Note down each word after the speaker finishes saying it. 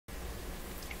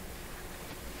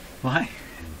Well, hi,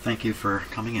 and thank you for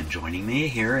coming and joining me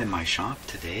here in my shop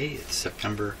today. It's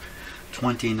September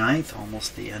 29th,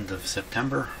 almost the end of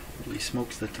September. Holy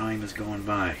smokes, the time is going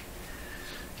by.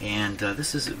 And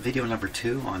this is video number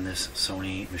 2 on this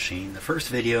Sony machine. The first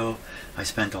video, I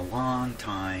spent a long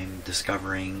time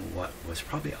discovering what was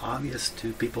probably obvious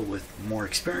to people with more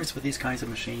experience with these kinds of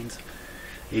machines.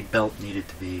 A belt needed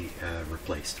to be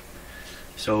replaced.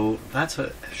 So that's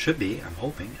should be, I'm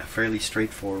hoping, a fairly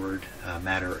straightforward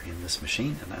matter in this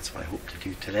machine, and that's what I hope to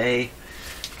do today.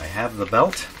 I have the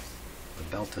belt. The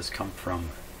belt has come from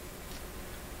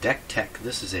Deck Tech.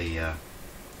 This is a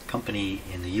company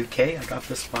in the UK. I got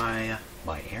this by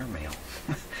airmail.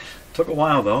 Took a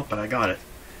while though, but I got it.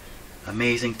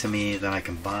 Amazing to me that I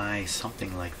can buy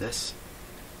something like this.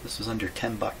 This was under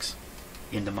 10 bucks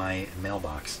into my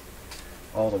mailbox,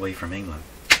 all the way from England.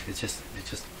 It just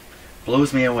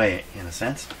blows me away in a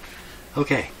sense.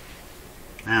 Okay,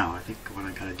 now I think what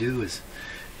I'm going to do is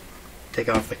take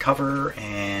off the cover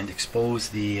and expose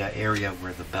the area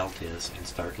where the belt is and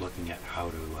start looking at how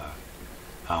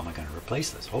am I going to replace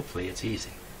this. Hopefully it's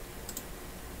easy.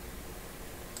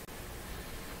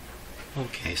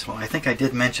 Okay, so I think I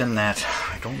did mention that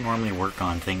I don't normally work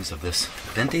on things of this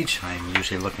vintage. I'm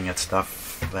usually looking at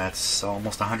stuff that's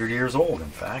almost 100 years old,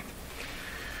 in fact.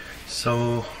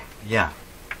 So yeah,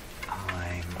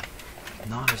 I'm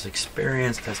not as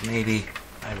experienced as maybe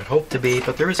I would hope to be,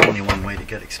 but there is only one way to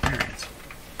get experience.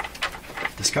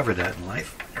 Discovered that in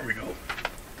life. There we go.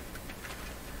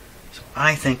 So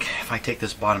I think if I take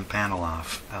this bottom panel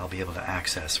off, I'll be able to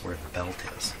access where the belt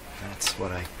is. That's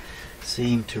what I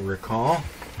seem to recall.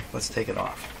 Let's take it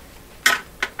off.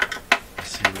 Let's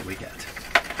see what we get.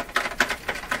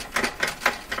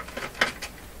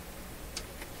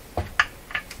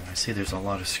 I see there's a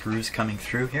lot of screws coming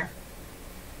through here.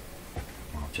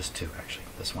 Well, just 2 actually.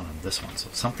 This one and this one. So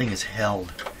something is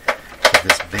held to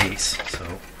this base.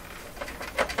 So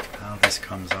how this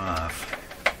comes off.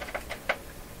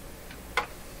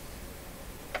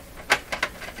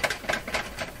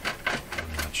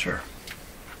 I'm not sure.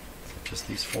 Is it just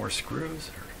these 4 screws?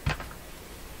 Or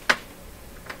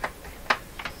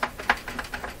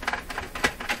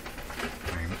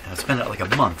it's been like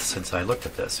a month since I looked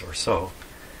at this or so.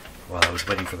 While I was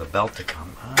waiting for the belt to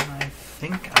come, I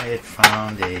think I had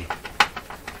found a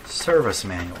service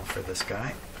manual for this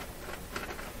guy.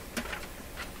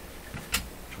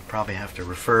 I'll probably have to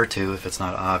refer to if it's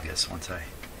not obvious once I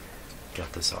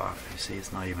get this off. You see,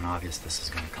 it's not even obvious this is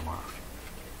going to come off.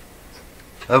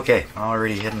 Okay,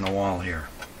 already hitting the wall here.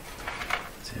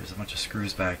 See, there's a bunch of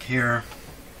screws back here.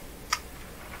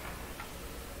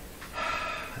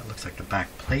 That looks like the back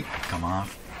plate will come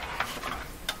off.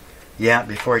 Yeah,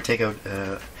 before I take out,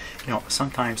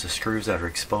 sometimes the screws that are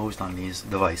exposed on these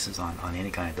devices, on any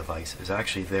kind of device, is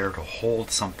actually there to hold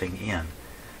something in,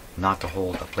 not to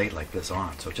hold a plate like this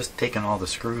on. So just taking all the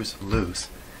screws loose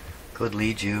could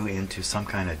lead you into some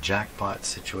kind of jackpot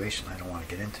situation I don't want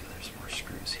to get into. There's more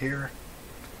screws here.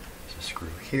 There's a screw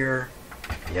here.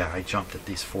 Yeah, I jumped at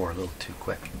these 4 a little too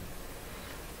quick.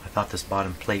 I thought this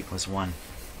bottom plate was one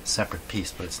separate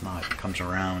piece, but it's not. It comes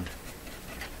around.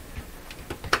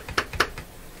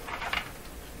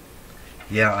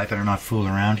 Yeah, I better not fool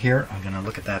around here. I'm going to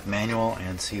look at that manual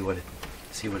and see what it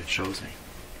shows me.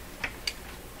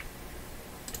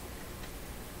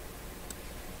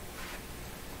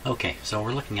 Okay, so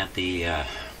we're looking at the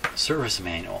service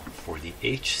manual for the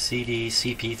HCD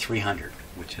CP300,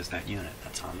 which is that unit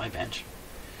that's on my bench.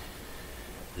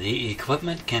 The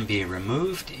equipment can be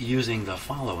removed using the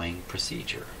following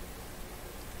procedure.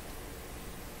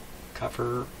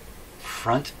 Cover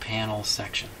front panel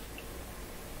section.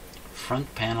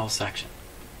 Front panel section,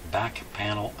 back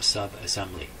panel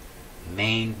sub-assembly,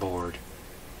 main board,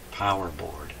 power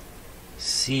board,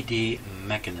 CD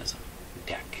mechanism,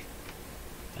 deck.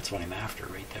 That's what I'm after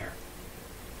right there.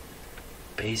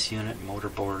 Base unit, motor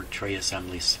board, tray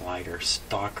assembly, slider,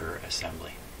 stalker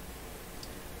assembly.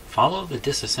 Follow the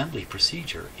disassembly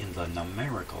procedure in the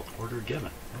numerical order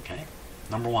given. Okay,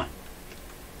 number 1.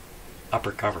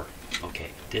 Upper cover.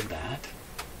 Okay, did that.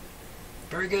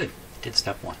 Very good. Did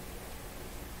step 1.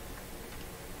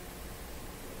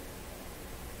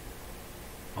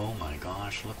 Oh my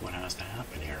gosh, look what has to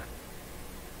happen here.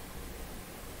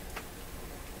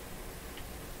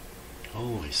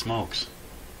 Holy smokes.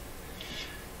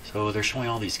 So they're showing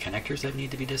all these connectors that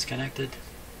need to be disconnected.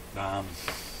 That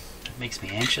makes me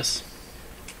anxious.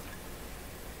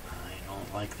 I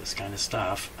don't like this kind of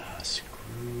stuff.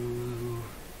 Screw.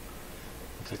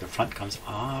 Looks like the front comes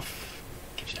off.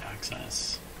 Gives you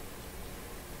access.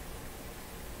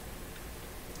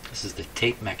 This is the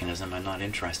tape mechanism. I'm not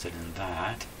interested in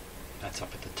that. That's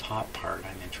up at the top part.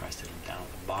 I'm interested in down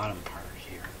at the bottom part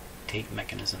here. Tape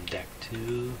mechanism deck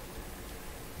 2,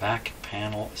 back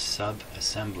panel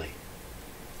sub-assembly.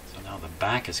 So now the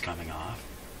back is coming off.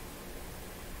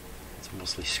 It's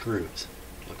mostly screws,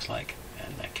 looks like,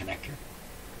 and that connector.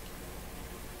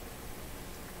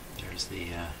 There's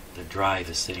the drive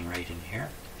is sitting right in here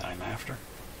that I'm after.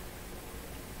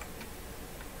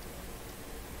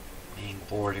 Main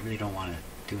board, I really don't want to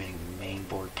do any main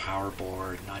board, power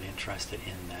board, not interested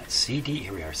in that. CD,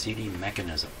 here we are, CD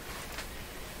mechanism.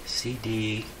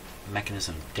 CD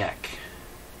mechanism deck.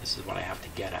 This is what I have to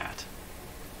get at.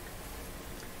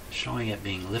 Showing it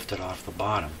being lifted off the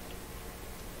bottom.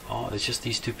 Oh, it's just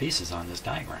these two pieces on this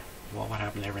diagram. Well, what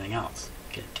happened to everything else?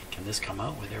 Can this come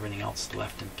out with everything else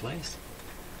left in place?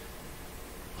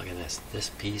 Look at this. This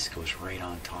piece goes right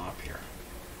on top here.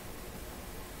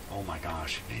 Oh my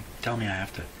gosh. They tell me I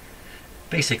have to...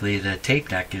 Basically, the tape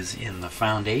deck is in the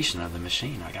foundation of the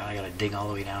machine. I gotta dig all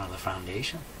the way down to the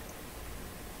foundation.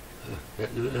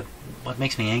 What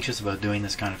makes me anxious about doing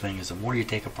this kind of thing is the more you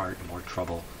take apart, the more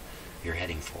trouble you're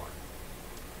heading for.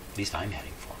 At least I'm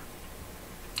heading for.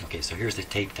 Okay, so here's the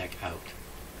tape deck out.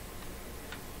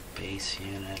 Base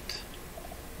unit.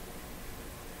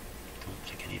 Don't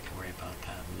think I need to worry about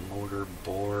that. Motor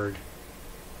board.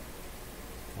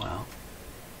 Well,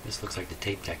 this looks like the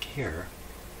tape deck here.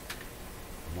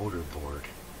 Motor board.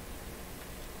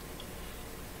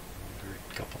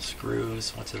 A couple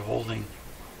screws. What's it holding?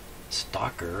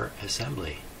 Stalker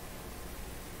assembly.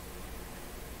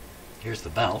 Here's the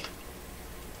belt.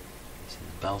 So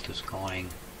the belt is going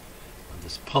on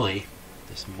this pulley.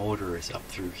 This motor is up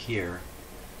through here.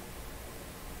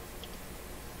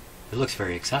 It looks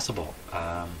very accessible.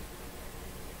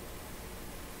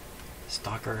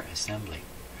 Stalker assembly.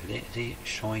 Are they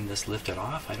showing this lifted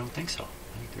off? I don't think so.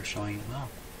 I think they're showing it now.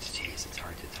 Jeez, it's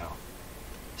hard to tell.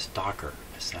 Stalker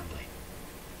assembly.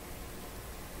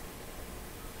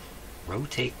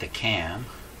 Rotate the cam.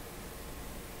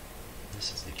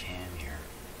 This is the cam here.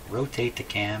 Rotate the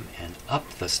cam and up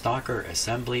the stalker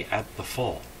assembly at the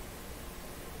full.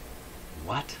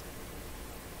 What?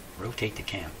 Rotate the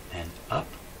cam and up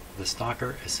the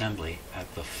stalker assembly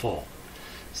at the full.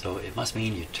 So it must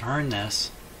mean you turn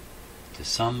this to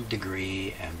some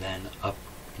degree and then up,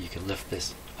 you can lift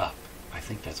this up. I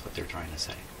think that's what they're trying to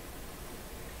say.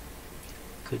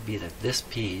 Could be that this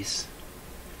piece,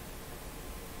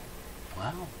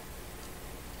 well,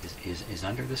 is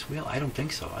under this wheel? I don't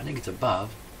think so. I think it's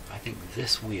above. I think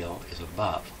this wheel is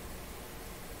above.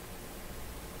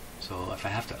 So if I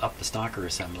have to up the stalker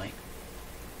assembly,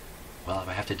 well, if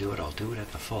I have to do it, I'll do it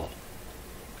at the full.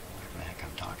 What the heck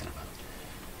I'm talking about.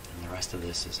 And the rest of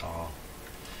this is all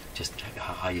just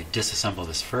how you disassemble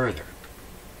this further.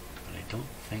 But I don't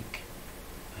think,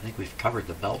 I think we've covered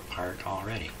the belt part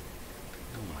already.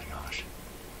 Oh my gosh.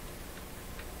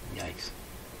 Yikes.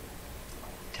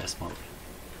 Test mode.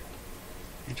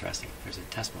 Interesting. There's a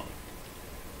test mode.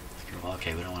 Well,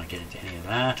 okay, we don't want to get into any of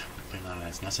that. Hopefully none of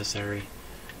that's necessary.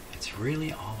 It's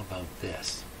really all about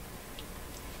this.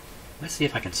 Let's see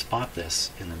if I can spot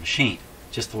this in the machine,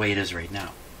 just the way it is right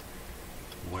now,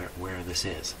 where this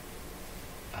is.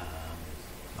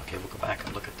 Okay, we'll go back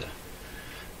and look at the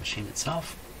machine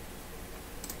itself.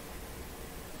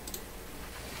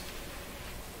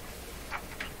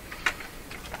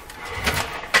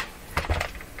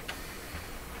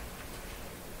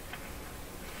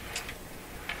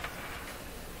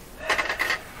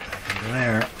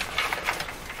 There.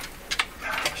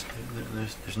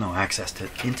 There's no access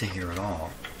into here at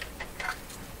all.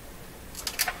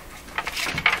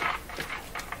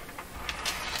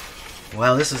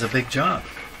 Well, this is a big job.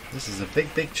 This is a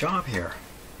big job here.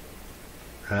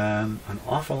 An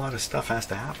awful lot of stuff has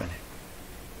to happen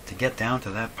to get down to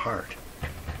that part.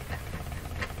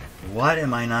 What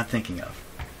am I not thinking of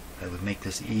that would make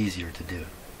this easier to do?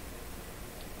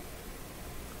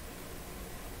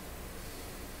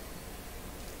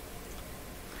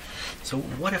 So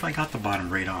what if I got the bottom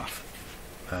right off?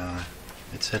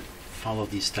 It said follow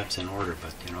these steps in order,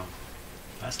 but you know,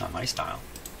 that's not my style.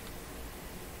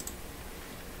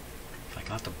 If I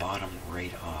got the bottom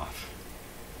right off,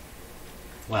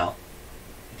 well,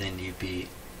 then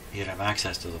you'd have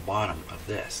access to the bottom of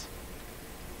this.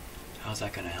 How's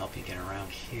that going to help you get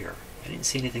around here? I didn't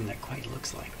see anything that quite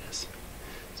looks like this.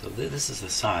 So this is the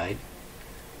side.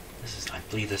 This is, I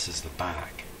believe this is the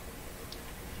back.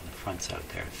 Front's out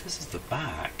there. If this is the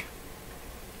back,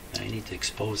 then I need to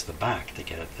expose the back to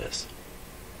get at this.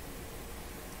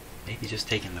 Maybe just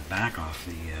taking the back off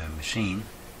the machine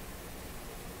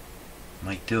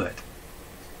might do it.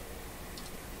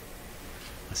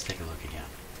 Let's take a look again.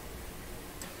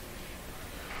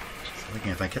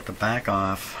 thinking if I get the back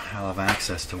off, I'll have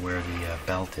access to where the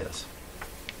belt is.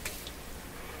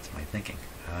 That's my thinking.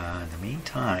 In the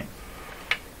meantime,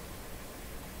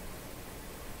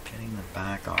 getting the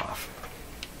back off.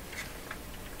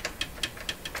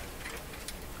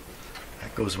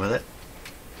 That goes with it.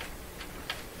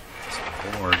 This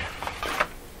board.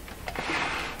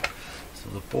 So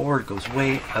the board goes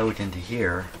way out into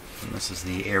here, and this is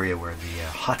the area where the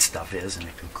hot stuff is, and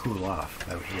it can cool off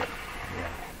out here. Yeah.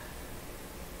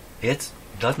 It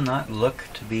does not look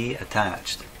to be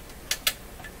attached to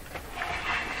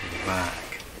the back.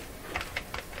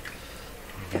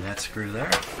 Maybe that screw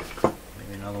there.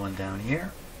 Maybe another one down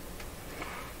here.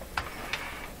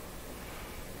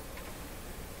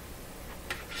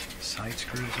 Side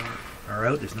screws are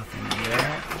out. There's nothing in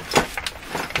there.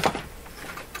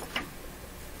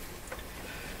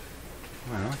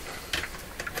 Well,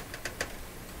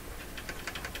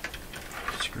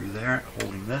 screw there,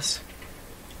 holding this.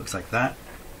 Looks like that.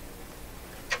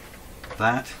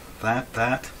 That.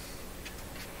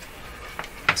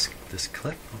 This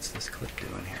clip. What's this clip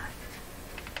doing here?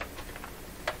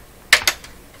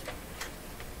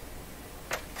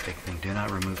 Big thing. Do not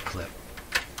remove clip.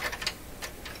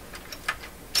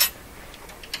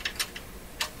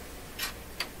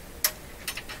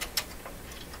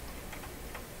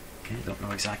 Okay, don't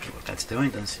know exactly what that's doing.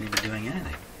 Doesn't seem to be doing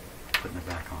anything. Putting it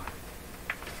back on.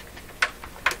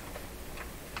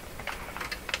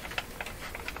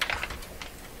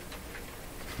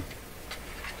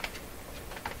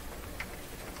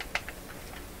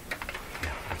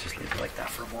 Yeah, I'll just leave it like that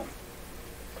for a moment.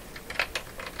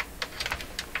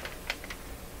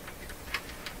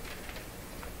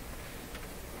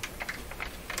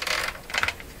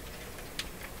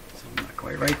 So I'm not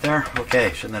quite right there.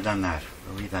 Okay, shouldn't have done that.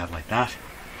 We'll leave that like that.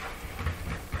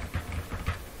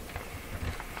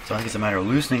 So I think it's a matter of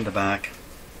loosening the back,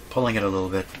 pulling it a little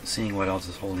bit, seeing what else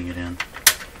is holding it in,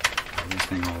 and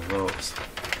loosening all of those.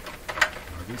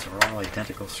 Now, these are all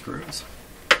identical screws.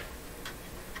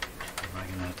 I'm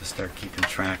going to have to start keeping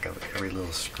track of every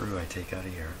little screw I take out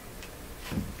of here.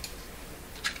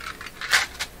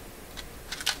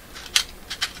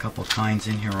 A couple kinds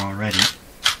in here already.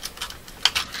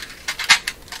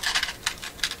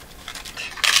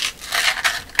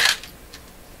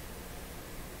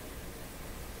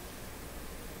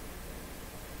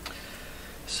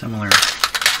 Similar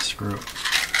screw.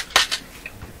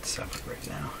 Get it separate right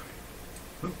now.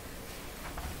 Ooh.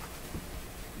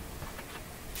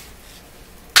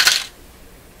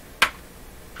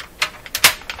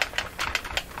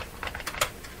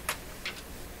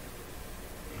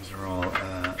 Those are all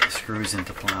screws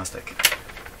into plastic.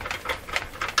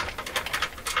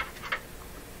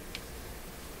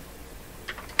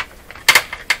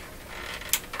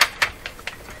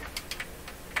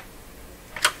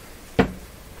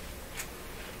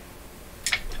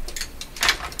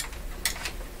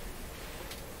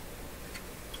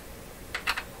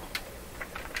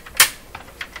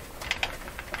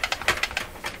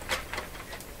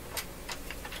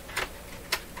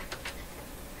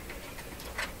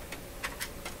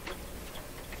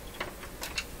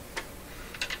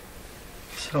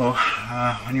 So,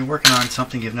 when you're working on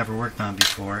something you've never worked on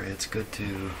before, it's good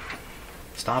to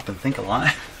stop and think a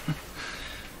lot.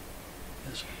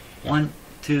 There's 1,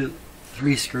 2,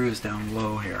 3 screws down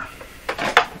low here.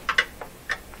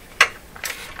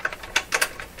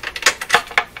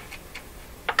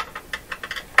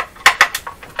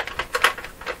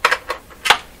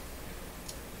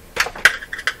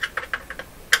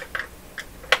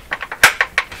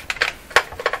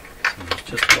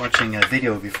 Just watching a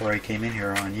video before I came in here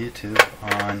on YouTube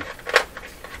on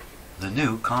the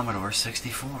new Commodore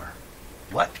 64.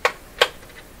 What?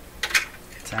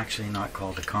 It's actually not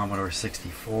called a Commodore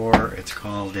 64. It's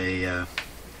called a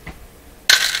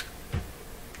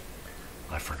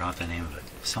I forgot the name of it.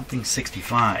 Something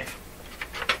 65.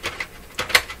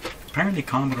 Apparently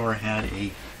Commodore had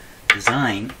a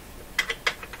design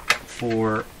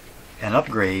for an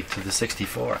upgrade to the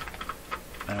 64.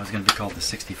 And it was going to be called the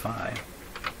 65.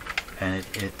 And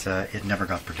it never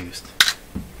got produced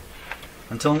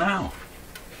until now.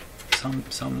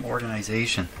 Some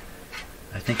organization,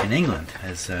 I think in England,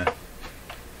 has. Okay,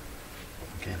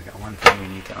 we got one thing we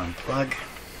need to unplug.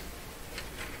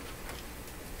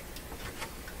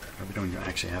 We don't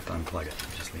actually have to unplug it.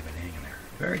 Just leave it hanging there.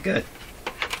 Very good.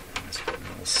 This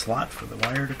little slot for the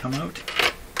wire to come out.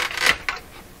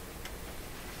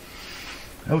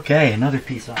 Okay, another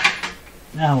piece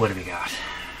off. Now what do we got?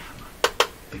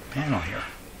 Big panel here.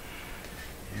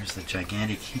 Here's the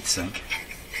gigantic heatsink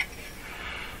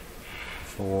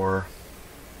for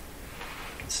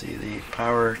see the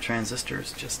power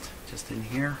transistors just in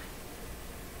here.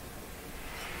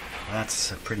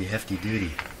 That's a pretty hefty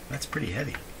duty. That's pretty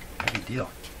heavy deal.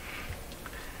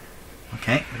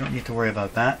 Okay, we don't need to worry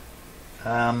about that.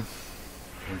 Or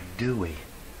do we?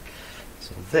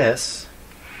 So this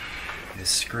is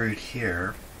screwed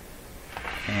here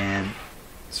and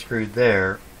screwed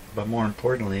there, but more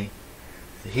importantly,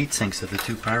 the heat sinks of the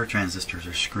two power transistors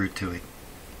are screwed to it.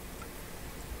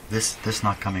 This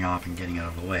not coming off and getting out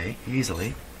of the way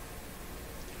easily.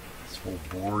 This whole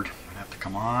board would have to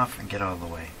come off and get out of the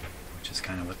way, which is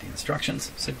kind of what the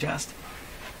instructions suggest.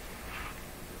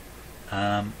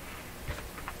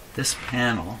 This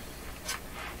panel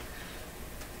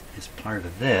is part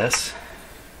of this.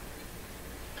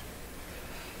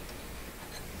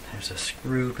 There's a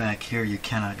screw back here you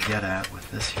cannot get at with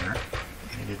this here.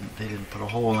 They didn't put a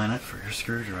hole in it for your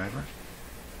screwdriver.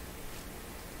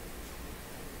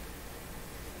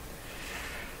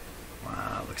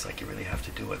 Wow, looks like you really have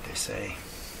to do what they say.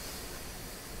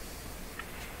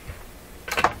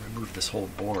 Remove this whole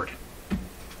board.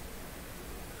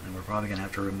 And we're probably going to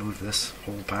have to remove this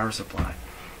whole power supply.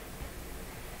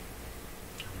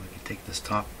 And we can take this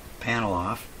top panel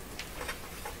off.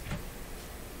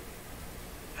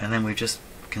 And then we just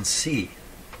can see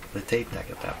the tape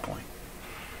deck at that point.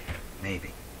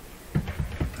 Maybe.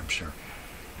 I'm sure.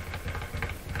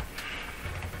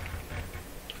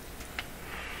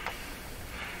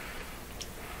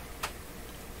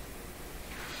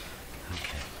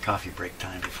 Okay, coffee break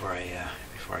time before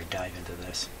I dive into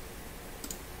this.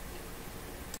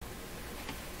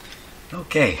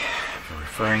 Okay,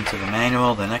 referring to the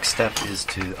manual, the next step is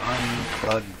to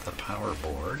unplug the power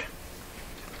board.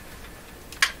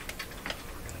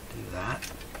 We're going to do that.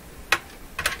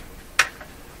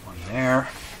 One there.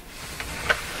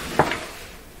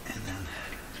 And then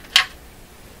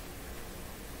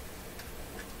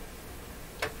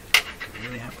do we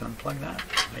really have to unplug that?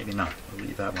 Maybe not. We'll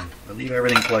leave that one. We'll leave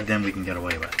everything plugged in we can get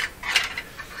away with.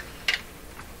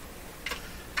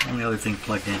 The only other thing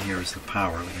plugged in here is the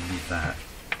power. We can leave that.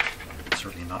 It's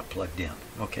certainly not plugged in.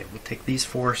 Okay, we'll take these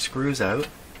 4 screws out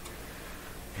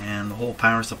and the whole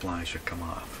power supply should come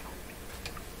off.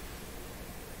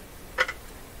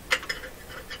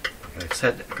 Like I've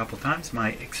said a couple times, my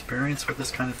experience with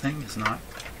this kind of thing is not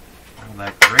all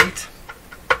that great.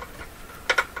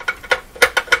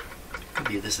 Could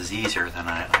be this is easier than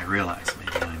I realize.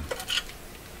 Maybe I'm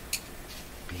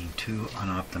being too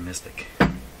unoptimistic.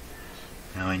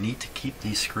 Now I need to keep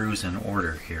these screws in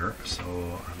order here, so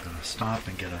I'm going to stop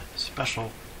and get a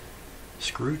special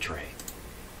screw tray.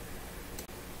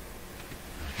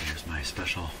 Here's my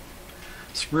special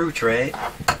screw tray.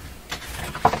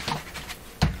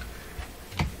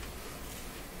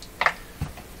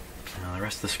 Now the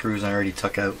rest of the screws I already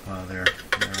took out while they're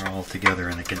all together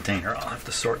in a container. I'll have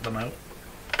to sort them out.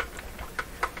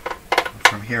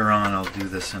 From here on I'll do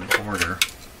this in order.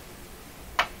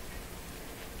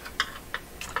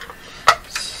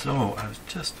 So, I was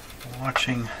just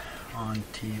watching on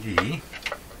TV.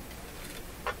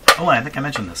 Oh, I think I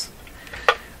mentioned this.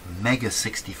 Mega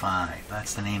 65.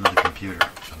 That's the name of the computer.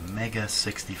 The Mega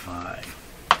 65.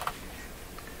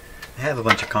 I have a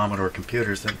bunch of Commodore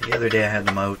computers. The other day I had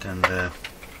them out and I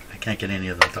can't get any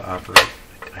of them to operate.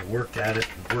 I worked at it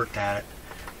and worked at it.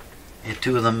 I had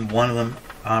 2 of them. One of them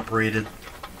operated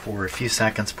for a few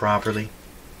seconds properly.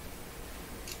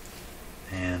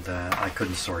 And I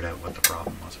couldn't sort out what the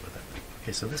problem was with it.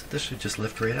 Okay, so this should just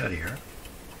lift right out of here.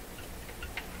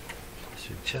 This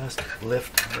should just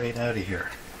lift right out of here.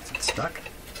 Is it stuck?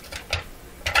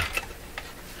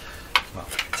 Well,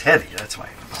 it's heavy, that's why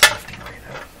it's not lifting right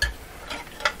out.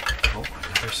 Oh,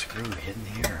 another screw hidden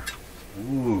here.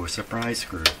 Ooh, surprise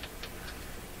screw.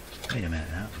 Wait a minute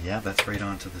now. Yeah, that's right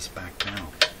onto this back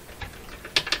panel.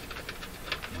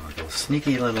 Oh, those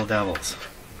sneaky little devils.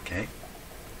 Okay.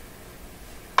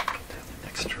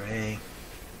 Tray.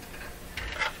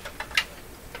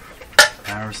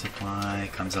 Power supply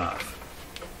comes off.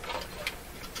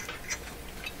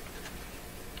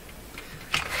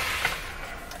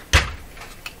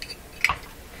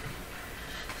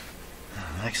 Now,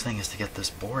 the next thing is to get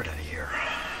this board out of here.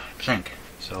 I think.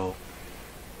 So,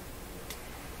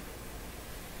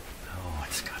 oh,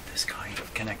 it's got this kind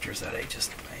of connectors that I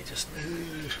just.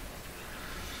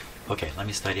 Okay, let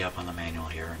me study up on the manual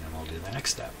here, and then we'll do the next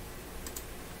step.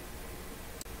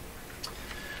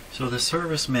 So the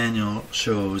service manual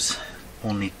shows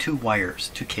only 2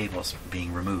 wires, 2 cables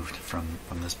being removed from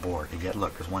this board. And yet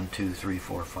look, there's 1, 2, 3,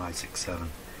 4, 5, 6, 7,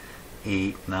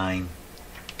 8, 9,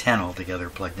 10 altogether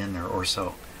plugged in there or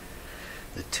so.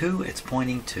 The 2 it's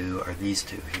pointing to are these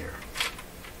 2 here.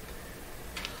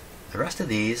 the rest of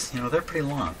these, you know, they're pretty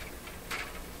long.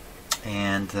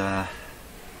 And there's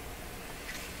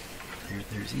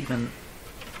even,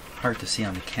 hard to see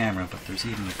on the camera, but there's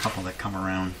even a couple that come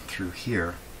around through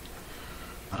here.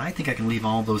 But I think I can leave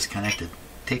all those connected.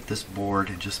 Take this board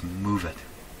and just move it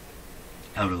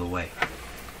out of the way.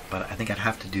 But I think I'd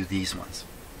have to do these ones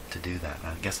to do that.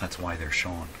 I guess that's why they're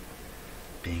shown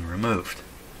being removed.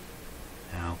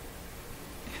 Now,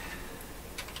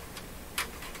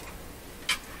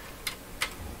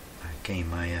 again,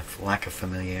 my lack of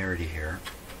familiarity here.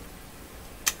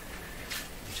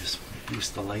 Just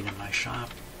boost the light in my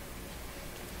shop.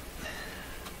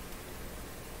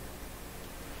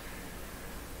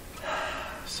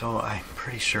 So I'm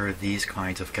pretty sure these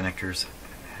kinds of connectors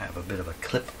have a bit of a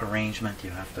clip arrangement.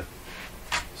 You have to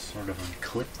sort of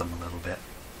unclip them a little bit.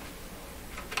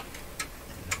 I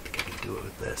don't think I can do it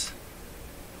with this.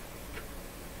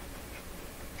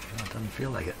 No, it doesn't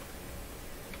feel like it.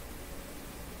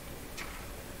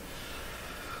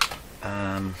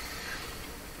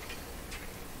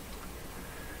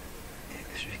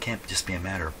 It can't just be a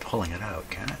matter of pulling it out,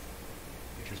 can it?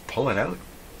 You just pull it out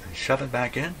and shove it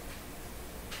back in.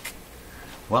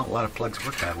 Well, a lot of plugs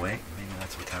work that way. Maybe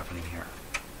that's what's happening here.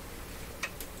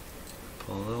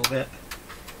 Pull a little bit.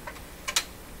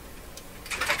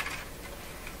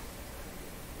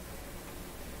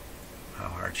 How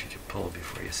hard should you pull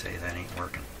before you say that ain't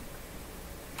working?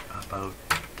 About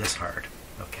this hard.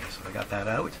 Okay, so I got that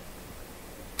out.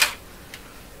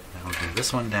 Now we'll do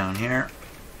this one down here.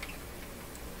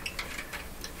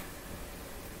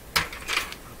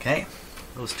 Okay,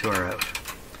 those two are out.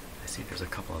 I see there's a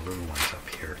couple of little ones up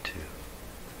here too.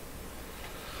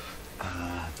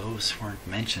 Those weren't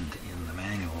mentioned in the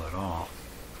manual at all.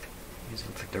 These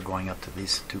look like they're going up to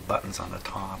these two buttons on the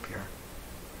top here.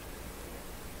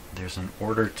 There's an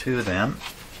order to them.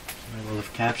 I will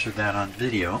have captured that on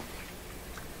video.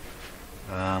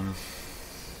 I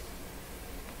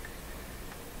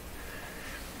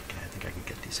think I can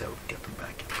get these out and get them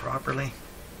back in properly.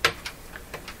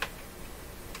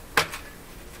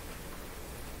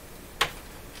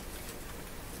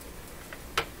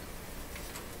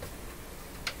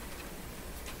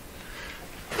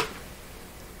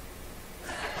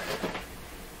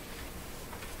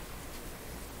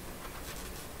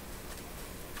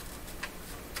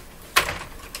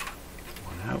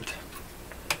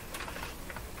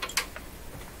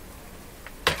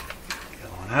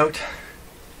 Out.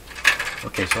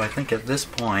 Okay, so I think at this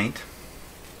point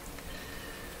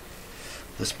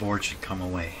this board should come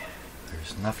away.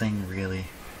 There's nothing really.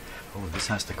 Oh, this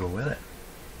has to go with it.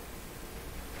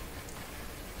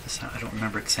 This, I don't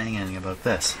remember it saying anything about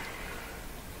this.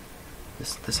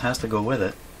 This has to go with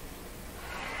it.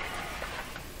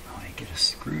 Oh, I get a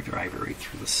screwdriver right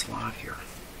through the slot here.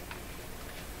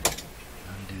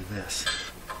 Undo this.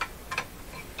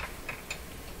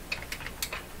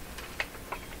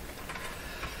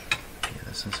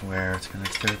 This is where it's going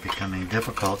to start becoming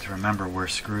difficult to remember where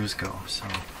screws go, so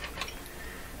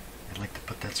I'd like to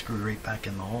put that screw right back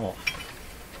in the hole.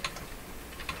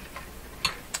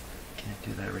 Can't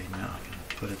do that right now. I'm going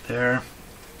to put it there.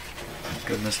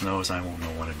 Goodness knows I won't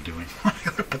know what I'm doing when I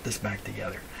go to put this back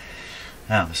together.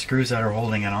 Now the screws that are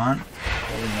holding it on,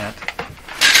 holding that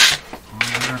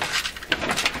on there.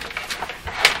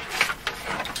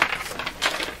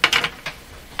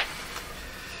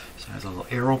 There's a little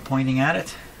arrow pointing at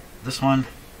it. This one,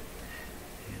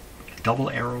 double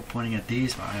arrow pointing at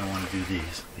these, but I don't want to do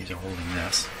these. These are holding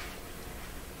this.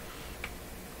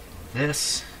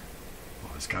 This,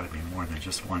 well, it's got to be more than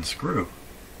just one screw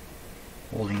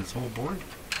holding this whole board.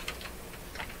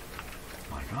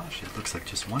 My gosh, it looks like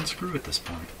just one screw at this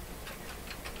point.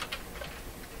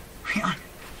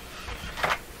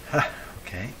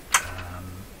 Okay.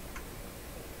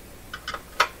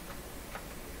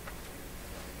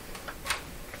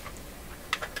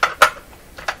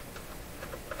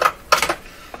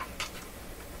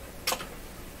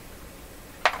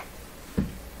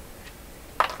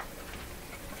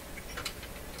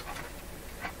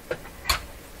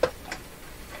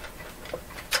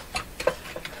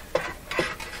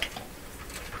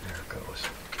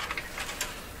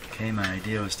 Okay, my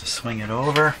idea was to swing it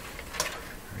over or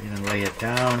even lay it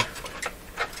down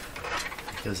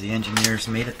because the engineers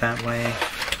made it that way.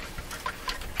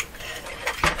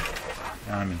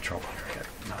 Now I'm in trouble here. I got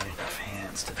not enough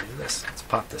hands to do this. Let's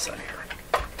pop this out of here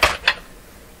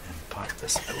and pop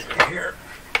this over here.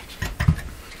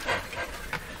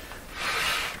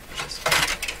 Just,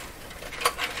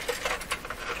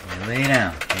 can you lay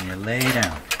down? Can you lay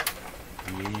down?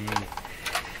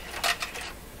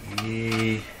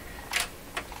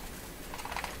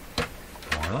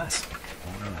 More or less.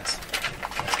 More or less.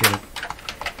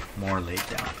 more laid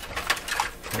down.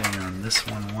 Pulling on this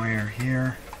one wire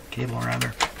here, cable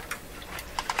rather.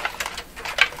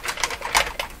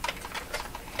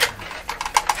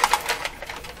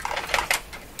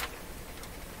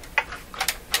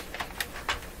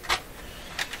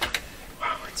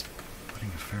 Wow, it's putting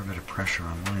a fair bit of pressure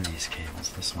on one of these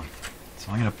cables, this one.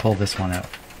 So I'm going to pull this one out.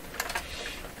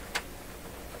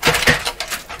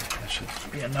 That should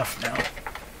be enough now.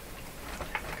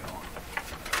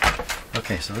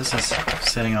 Okay, so this is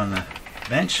sitting on the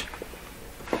bench.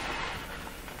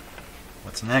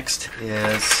 What's next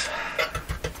is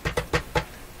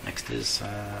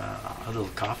a little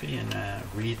coffee and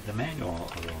read the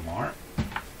manual a little more.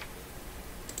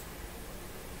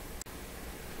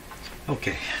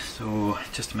 Okay, so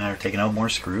just a matter of taking out more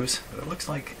screws. But it looks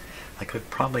like I could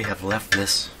probably have left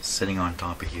this sitting on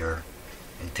top of here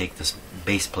and take this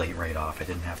base plate right off. I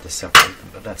didn't have to separate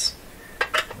them, but that's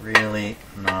really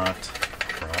not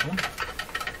a problem.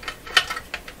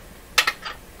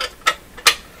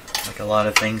 Like a lot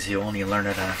of things, you only learn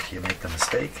it after you make the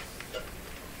mistake.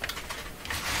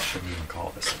 I shouldn't even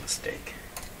call this a mistake.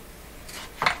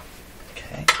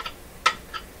 Okay.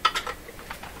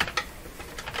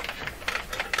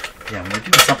 Yeah, when you're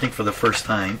doing something for the first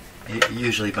time,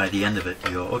 usually by the end of it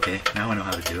you go, okay, now I know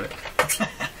how to do it.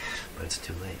 But it's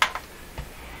too late.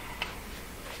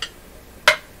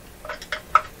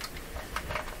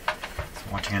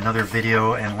 Watching another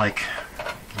video, and like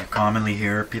you commonly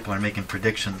hear, people are making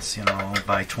predictions, you know,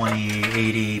 by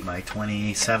 2080, by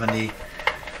 2070.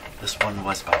 This one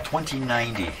was by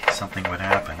 2090 something would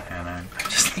happen, and I'm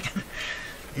just thinking,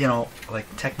 you know,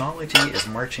 like technology is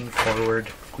marching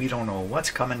forward. We don't know what's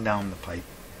coming down the pipe.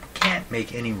 Can't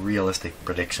make any realistic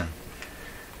prediction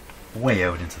way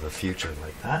out into the future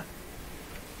like that.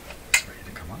 It's ready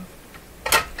to come off.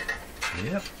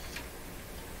 Yep.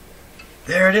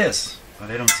 There it is. But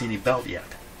I don't see any belt yet.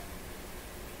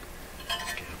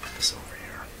 Okay, I'll put this over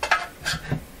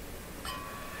here.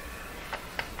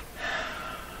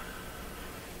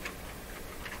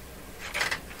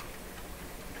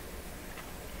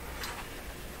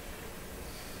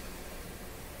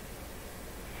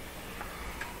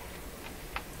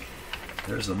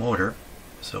 There's the motor,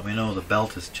 so we know the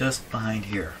belt is just behind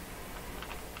here.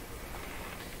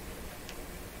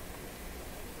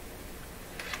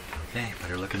 Okay,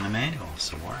 better look in the manual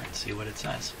some more and see what it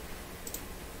says.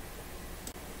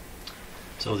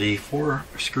 So the 4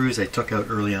 screws I took out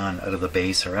early on out of the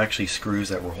base are actually screws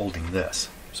that were holding this.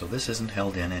 So this isn't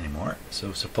held in anymore.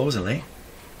 So supposedly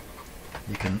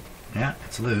you can, yeah,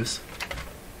 it's loose.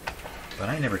 But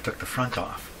I never took the front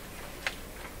off.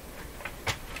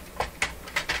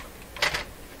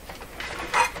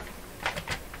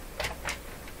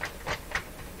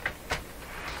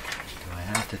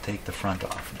 To take the front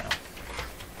off now.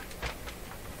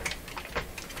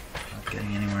 Not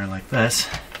getting anywhere like this.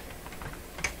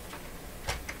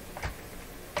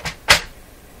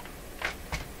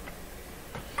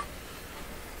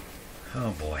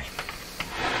 Oh boy.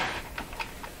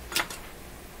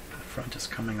 The front is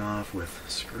coming off with a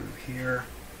screw here.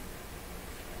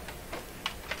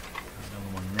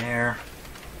 Another one there.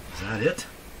 Is that it?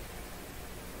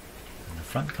 And the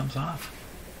front comes off.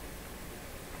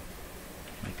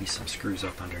 Might be some screws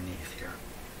up underneath here.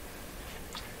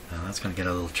 Now that's going to get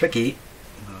a little tricky.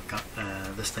 I've got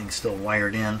this thing still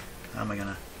wired in. How am I going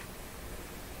to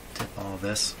tip all of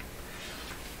this?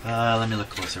 Let me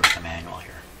look closer at the manual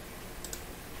here.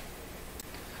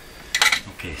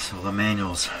 Okay, so the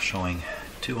manual's showing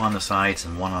 2 on the sides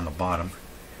and 1 on the bottom.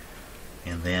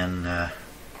 And then I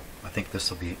think this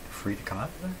will be free to come out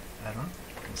of there. I don't know.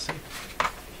 We'll see.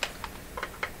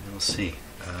 We'll see.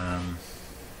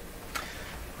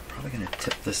 Probably going to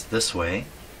tip this way,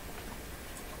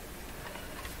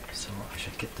 so I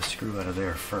should get the screw out of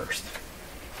there first.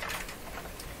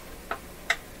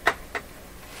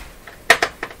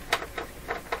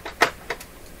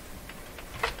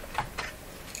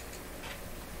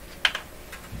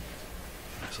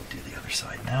 Might as well do the other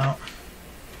side now.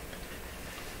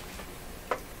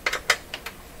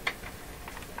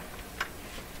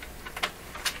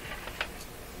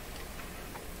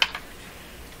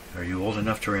 Are you old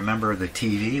enough to remember the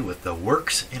TV with the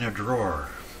works in a drawer?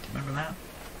 Do you remember that?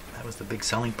 That was the big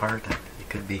selling part. That it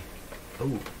could be. Oh,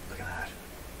 look at that.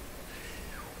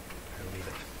 I'll leave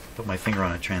it. Put my finger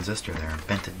on a transistor there and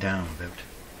bent it down without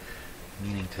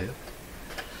meaning to.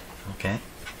 Okay.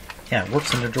 Yeah, it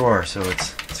works in a drawer, so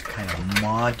it's kind of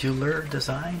modular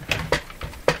design.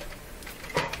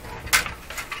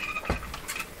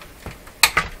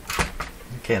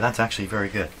 Okay, that's actually very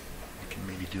good.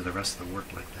 Maybe do the rest of the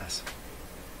work like this.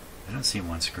 I don't see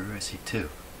 1 screw, I see 2.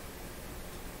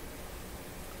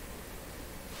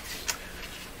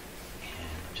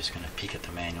 just going to peek at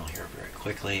the manual here very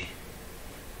quickly.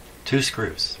 2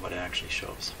 screws is what it actually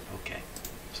shows. Okay.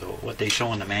 So what they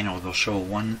show in the manual, they'll show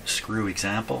 1 screw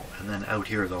example, and then out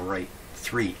here they'll write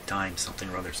 3 times something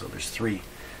or other. So there's 3,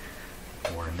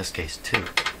 or in this case 2. You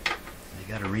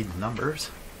got to read the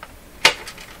numbers. I'm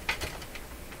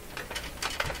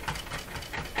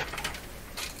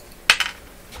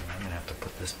going to have to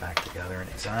put this back together in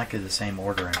exactly the same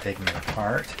order I'm taking it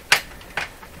apart,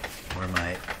 where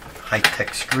my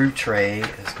high-tech screw tray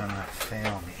is going to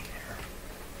fail me.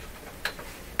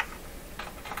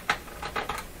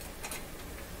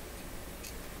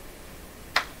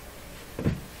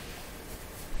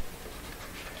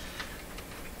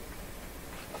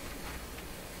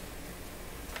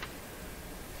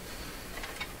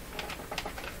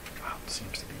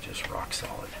 Seems to be just rock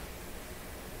solid.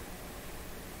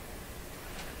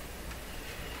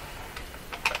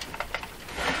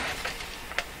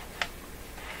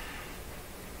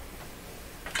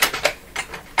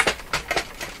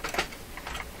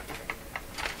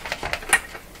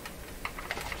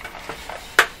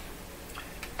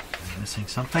 Am I missing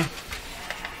something?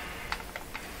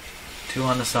 2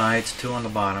 on the sides, 2 on the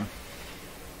bottom.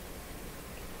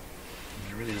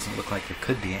 It really doesn't look like there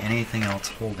could be anything else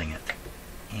holding it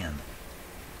in.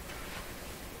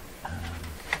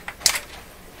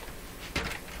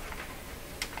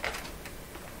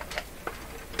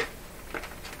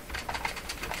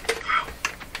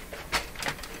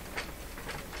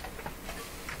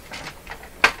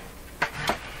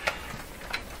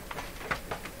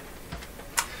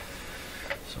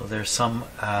 So there's some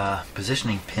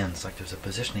positioning pins, like there's a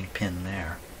positioning pin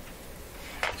there.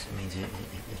 It means you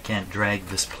can't drag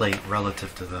this plate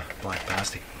relative to the black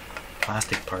plastic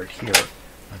part here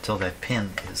until that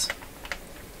pin is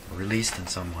released in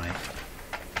some way.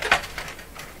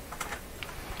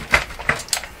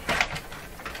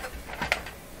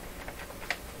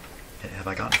 Have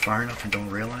I gotten far enough and don't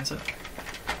realize it?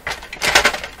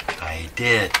 I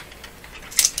did.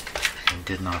 And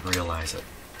did not realize it.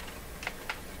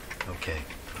 Okay,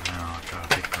 now I've got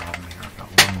a big problem here. I've got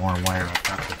one more wire I've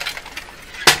got to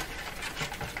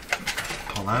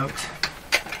pull out.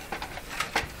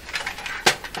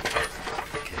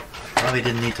 Okay, probably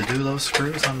didn't need to do those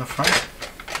screws on the front.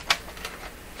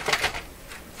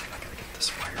 I gotta get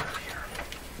this wire out here.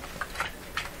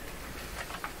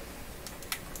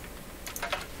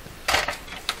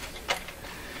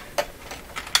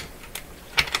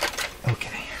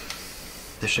 Okay,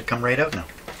 this should come right out now.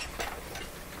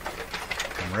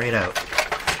 Come right out.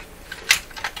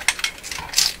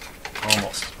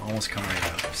 Almost come right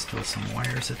out. There's still some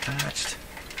wires attached.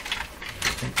 I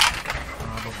think I can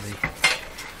probably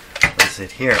place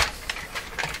it here.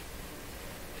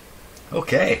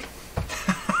 Okay.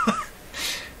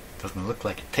 Doesn't look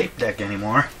like a tape deck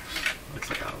anymore. Looks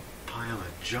like a pile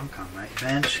of junk on my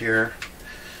bench here.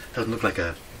 Doesn't look like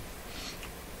a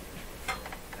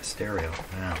stereo.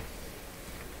 Now,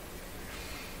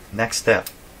 next step.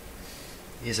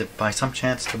 Is it by some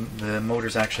chance the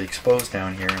motor's actually exposed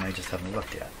down here and I just haven't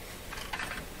looked yet?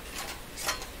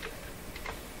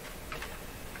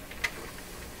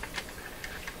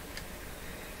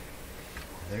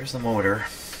 There's the motor,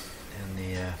 and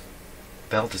the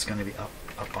belt is going to be up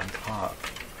on top.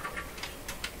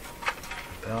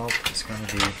 The belt is going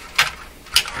to be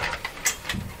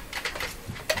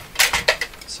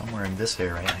somewhere in this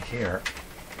area here.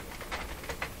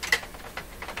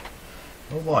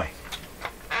 Oh boy.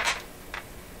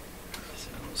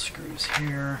 Screws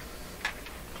here.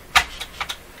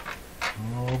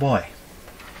 Oh boy.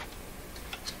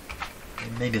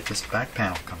 Maybe if this back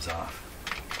panel comes off.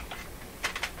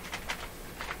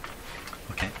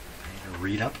 Okay, I need to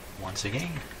read up once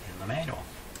again in the manual.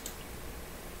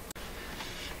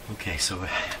 Okay, so it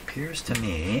appears to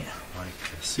me like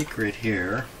the secret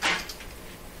here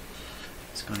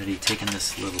is going to be taking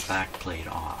this little back plate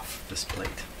off, this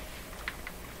plate,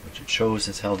 which it shows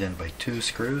is held in by 2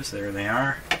 screws. There they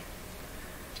are.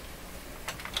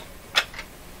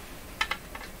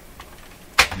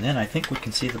 And then I think we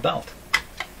can see the belt.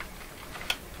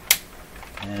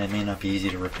 And it may not be easy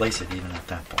to replace it even at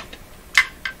that point,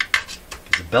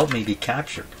 because the belt may be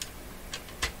captured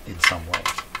in some way.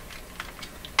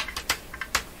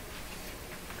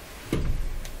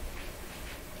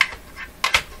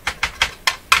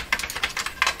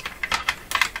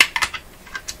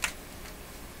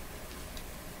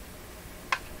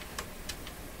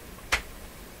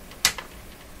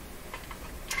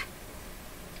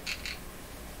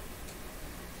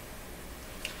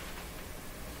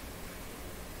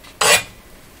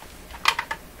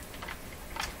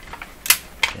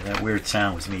 That weird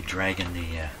sound was me dragging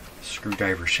the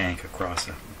screwdriver shank across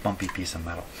a bumpy piece of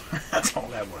metal. That's all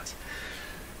that was.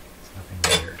 It's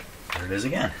nothing weird. There it is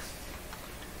again.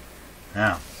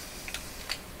 Now,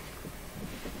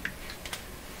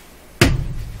 here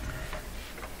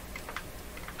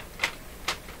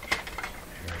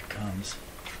it comes.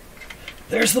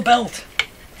 There's the belt!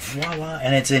 Voila!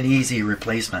 And it's an easy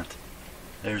replacement.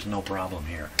 There's no problem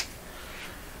here.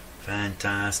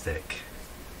 Fantastic.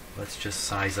 Let's just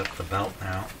size up the belt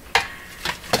now.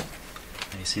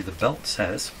 And you see the belt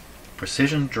says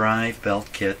Precision Drive Belt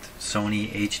Kit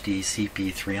Sony HD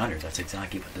CP300. That's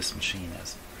exactly what this machine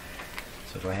is.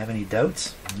 So do I have any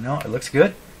doubts? No, it looks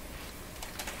good.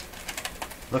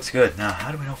 Looks good. Now,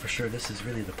 how do we know for sure this is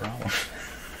really the problem?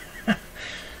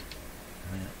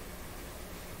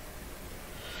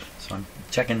 So I'm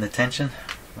checking the tension.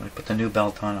 When I put the new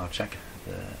belt on, I'll check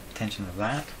the tension of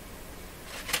that.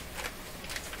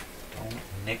 Don't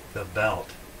nick the belt,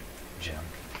 Jim.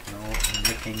 No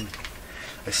nicking.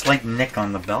 A slight nick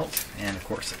on the belt, and of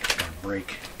course it's going to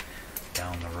break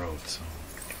down the road. So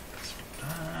that's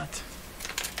that.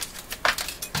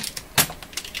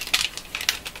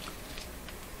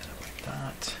 Like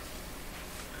that.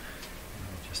 And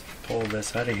I'll just pull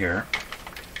this out of here.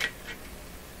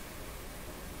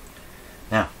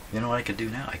 Now, you know what I could do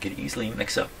now? I could easily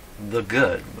mix up the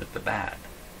good with the bad.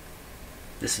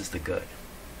 This is the good.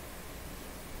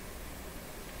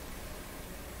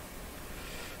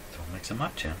 Don't mix them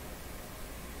up, Jim.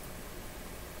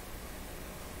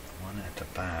 The one at the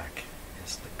back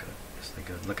is the good. Is the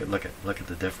good. Look at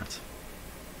the difference.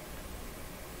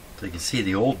 So you can see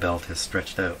the old belt has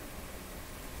stretched out.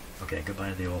 Okay, goodbye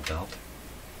to the old belt.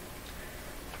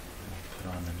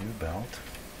 We'll put on the new belt.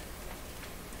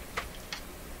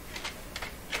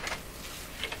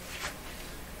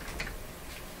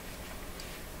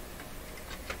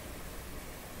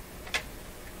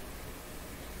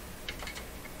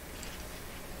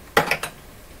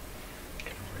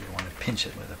 Pinch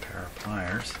it with a pair of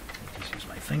pliers. I'll just use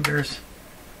my fingers.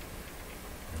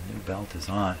 The new belt is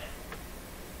on.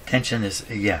 Tension is,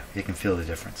 yeah, you can feel the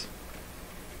difference.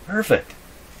 Perfect.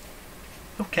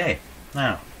 Okay,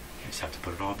 now I just have to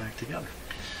put it all back together.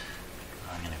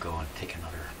 I'm going to go and take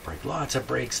another break. Lots of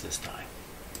breaks this time.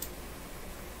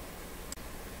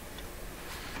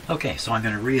 Okay, so I'm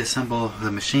going to reassemble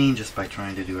the machine just by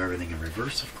trying to do everything in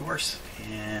reverse, of course,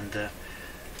 and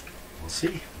we'll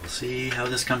see. We'll see how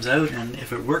this comes out, and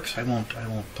if it works, I won't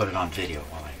put it on video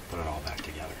while I put it all back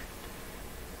together.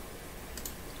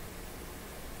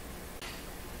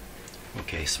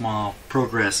 Okay, small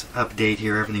progress update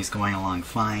here. Everything's going along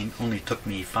fine. Only took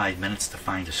me 5 minutes to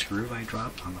find a screw I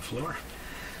dropped on the floor.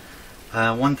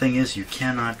 One thing is you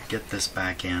cannot get this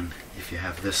back in if you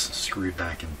have this screwed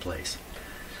back in place.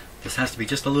 This has to be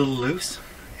just a little loose.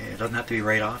 It doesn't have to be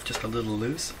right off, just a little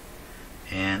loose.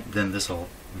 And then this will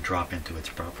drop into its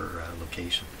proper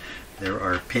location. There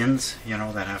are pins, you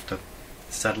know, that have to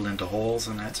settle into holes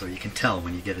and that, so you can tell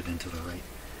when you get it into the right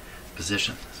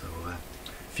position. So a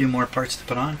few more parts to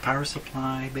put on, power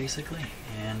supply basically,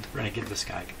 and we're going to give this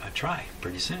guy a try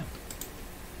pretty soon.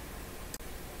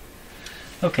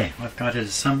 Okay, I've got it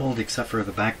assembled except for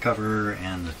the back cover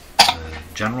and the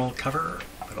general cover,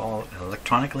 but all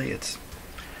electronically it's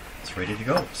ready to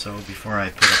go. So before I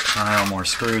put a pile more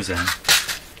screws in,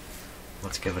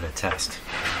 let's give it a test.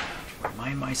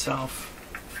 Remind myself,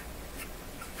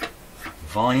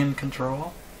 volume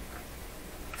control.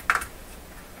 I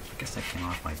guess that came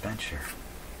off my bench here.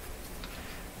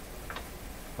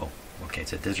 Oh, okay,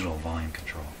 it's a digital volume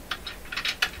control.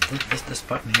 This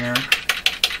button here, I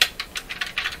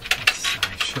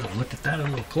should have looked at that a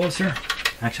little closer.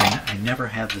 Actually, I never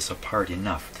had this apart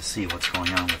enough to see what's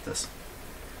going on with this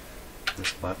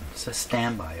button. It says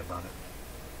standby above it.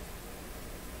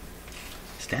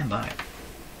 Stand by.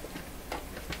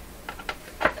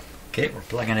 Okay, we're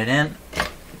plugging it in.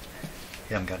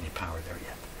 We haven't got any power there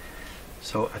yet.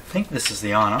 So I think this is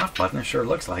the on-off button. It sure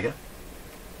looks like it.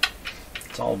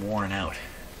 It's all worn out.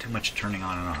 Too much turning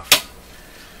on and off.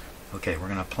 Okay, we're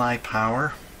going to apply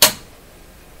power.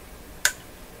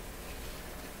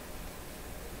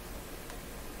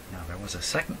 Now there was a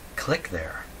second click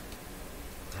there.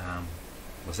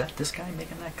 Was that this guy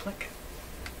making that click?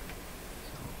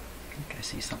 I think I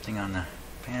see something on the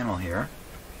panel here.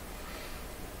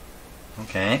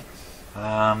 Okay.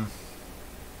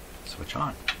 Switch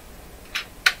on.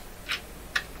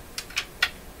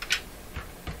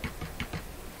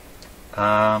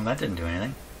 That didn't do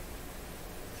anything.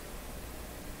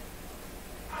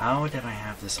 How did I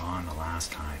have this on the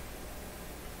last time?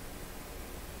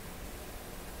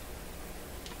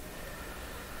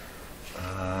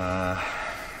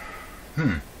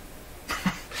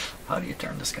 How do you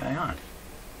turn this guy on?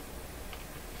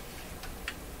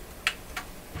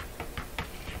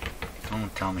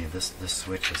 Don't tell me this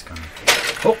switch is gonna...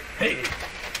 Oh, hey!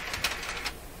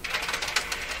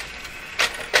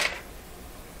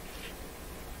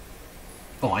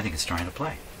 Oh, I think it's trying to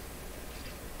play.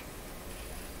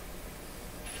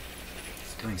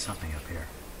 It's doing something up here.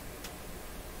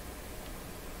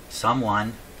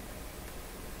 Someone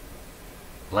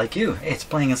like you. Hey, it's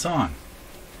playing a song.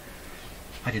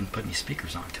 I didn't put any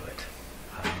speakers onto it.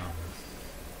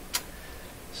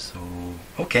 So,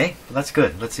 okay, well, that's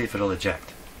good. Let's see if it'll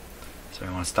eject. So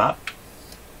I want to stop.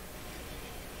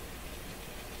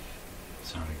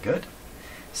 Sounded good.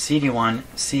 CD1,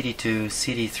 CD2,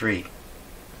 CD3.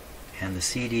 And the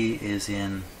CD is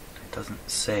in, it doesn't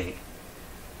say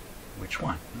which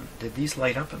one. Did these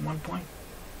light up at one point?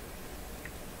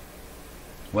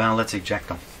 Well, let's eject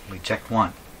them. We eject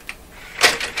one.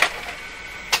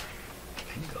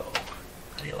 Bingo.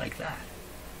 How do you like that?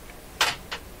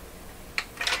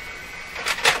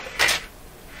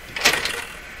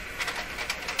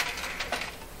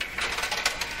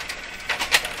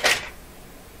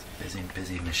 It's a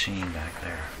busy machine back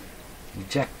there.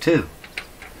 Eject two.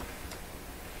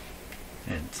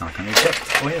 And it's not going to eject.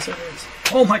 Oh, yes, it is.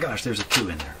 Oh my gosh, there's a 2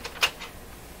 in there.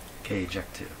 Okay,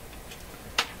 eject 2.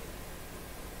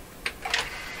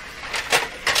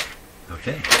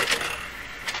 Okay.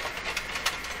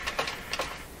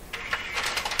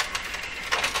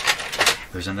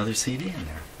 There's another CD in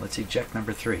there. Let's eject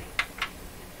number 3.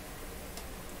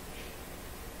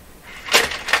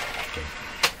 Okay.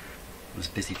 I was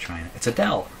busy trying it. It's a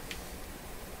Dell.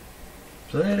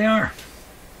 So there they are.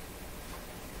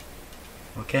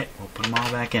 Okay, we'll put them all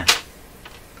back in.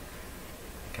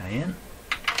 Guy in.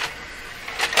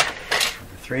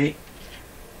 Number 3.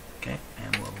 Okay,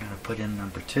 and we're going to put in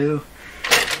number 2.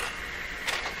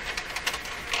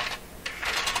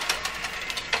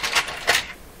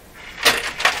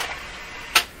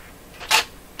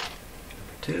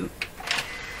 Number 2.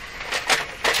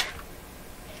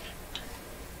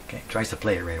 Okay, tries to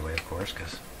play it right away, of course,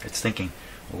 because it's thinking,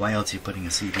 well, why else are you putting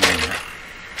a CD in there?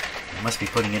 You must be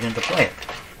putting it in to play it.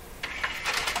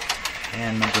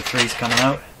 And number 3's coming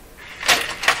out.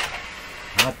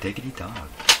 Ah, diggity dog.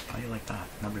 How do you like that?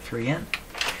 Number 3 in.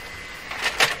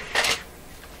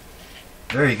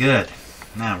 Very good.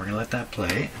 Now we're going to let that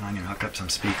play. And I'm going to hook up some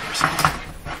speakers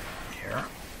here.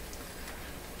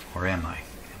 Or am I?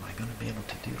 Am I going to be able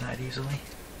to do that easily?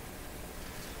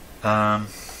 So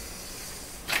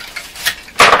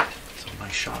my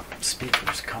shop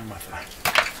speakers come with a...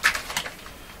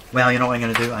 Well, you know what I'm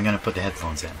going to do? I'm going to put the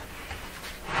headphones in.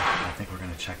 I think we're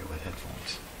going to check it with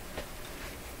headphones.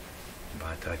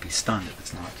 But I'd be stunned if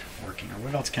it's not working. Or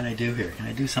what else can I do here? Can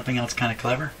I do something else kind of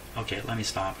clever? Okay, let me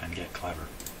stop and get clever.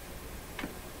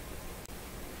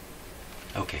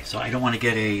 Okay, so I don't want to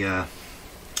get a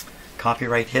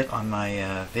copyright hit on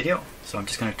my video, so I'm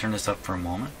just going to turn this up for a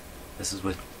moment. This is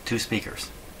with 2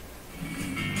 speakers.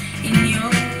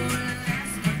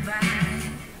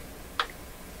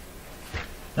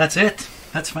 That's it.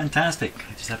 That's fantastic.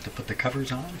 I just have to put the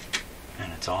covers on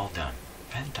and it's all done.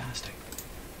 Fantastic.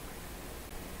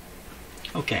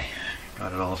 Okay,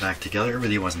 got it all back together. It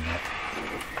really wasn't that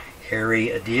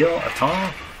hairy a deal at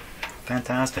all.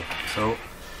 Fantastic. So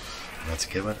let's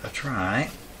give it a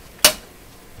try.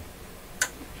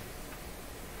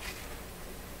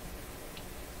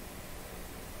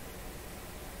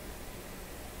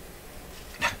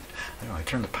 I don't know, I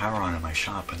turned the power on in my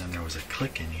shop and then there was a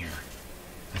click in here.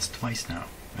 That's twice now.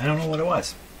 I don't know what it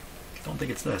was. Don't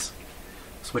think it's this.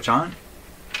 Switch on.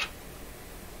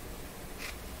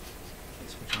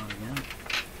 Switch on again.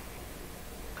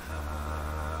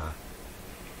 How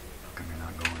come you're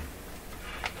not going?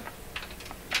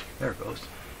 There it goes.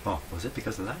 Oh, was it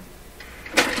because of that?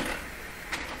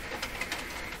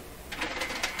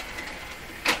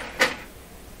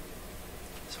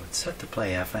 So it's set to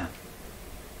play FM.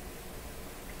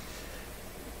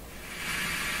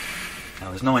 Now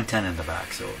there's no antenna in the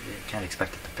back, so you can't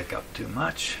expect it to pick up too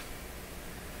much.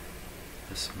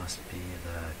 This must be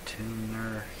the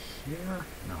tuner here.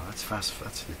 No, that's fast.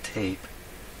 That's the tape.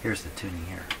 Here's the tuning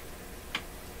here.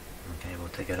 Okay, we'll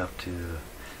take it up to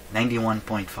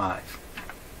 91.5. 91.5.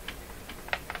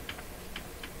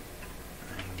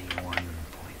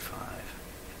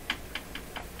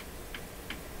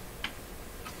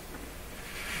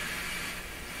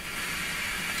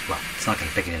 Well, it's not going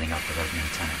to pick anything up without an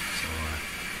antenna. So,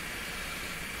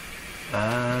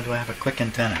 do I have a quick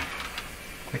antenna?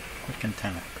 Quick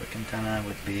antenna. Quick antenna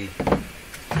would be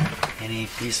any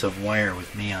piece of wire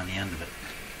with me on the end of it.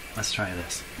 Let's try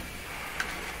this.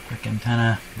 Quick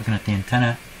antenna. Looking at the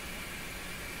antenna.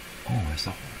 Oh, there's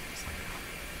something.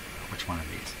 Which one of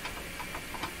these?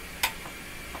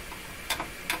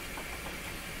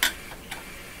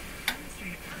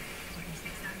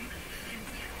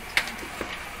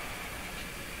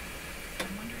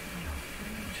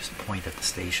 Just point at the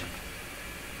station.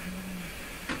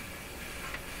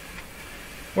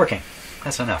 Working.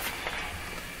 That's enough.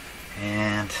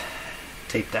 And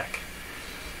tape deck.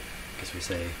 Because we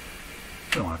say,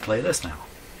 we want to play this now.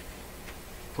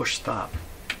 Push stop.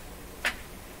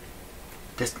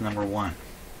 Disc number 1.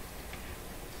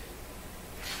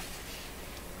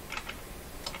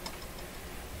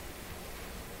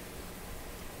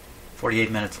 "48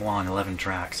 minutes long, 11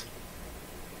 tracks.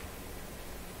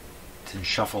 It's in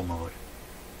shuffle mode.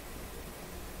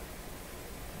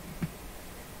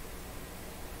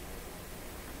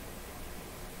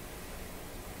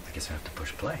 I guess I have to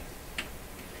push play.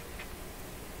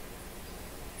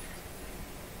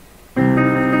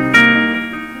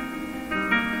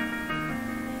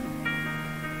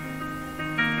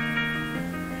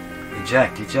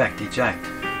 Eject, eject, eject.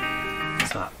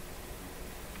 Stop.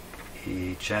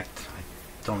 Eject.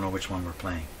 I don't know which one we're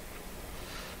playing.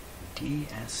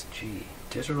 DSG.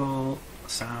 Digital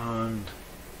Sound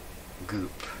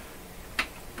Goop.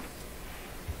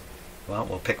 Well,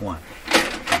 we'll pick one.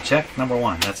 Eject number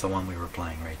 1. That's the one we were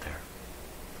playing right there.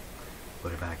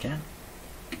 Put it back in.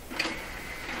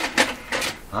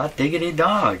 Hot diggity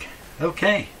dog.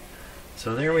 Okay.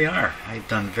 So there we are. I've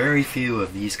done very few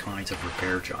of these kinds of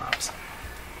repair jobs.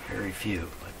 Very few.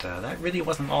 But that really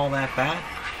wasn't all that bad.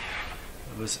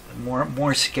 It was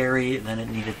more scary than it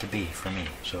needed to be for me.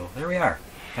 So there we are.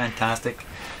 Fantastic.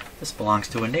 This belongs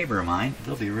to a neighbor of mine.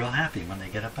 They'll be real happy when they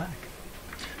get it back.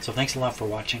 So thanks a lot for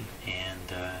watching.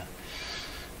 And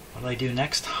what do I do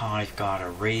next? I've got a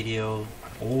radio,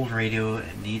 an old radio.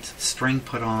 It needs string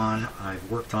put on. I've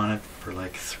worked on it for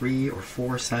like 3 or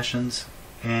 4 sessions.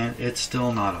 And it's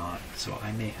still not on, so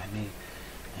I may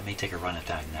take a run at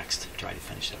that next, try to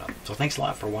finish it up. So thanks a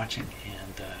lot for watching,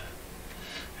 and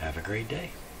have a great day.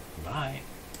 Bye.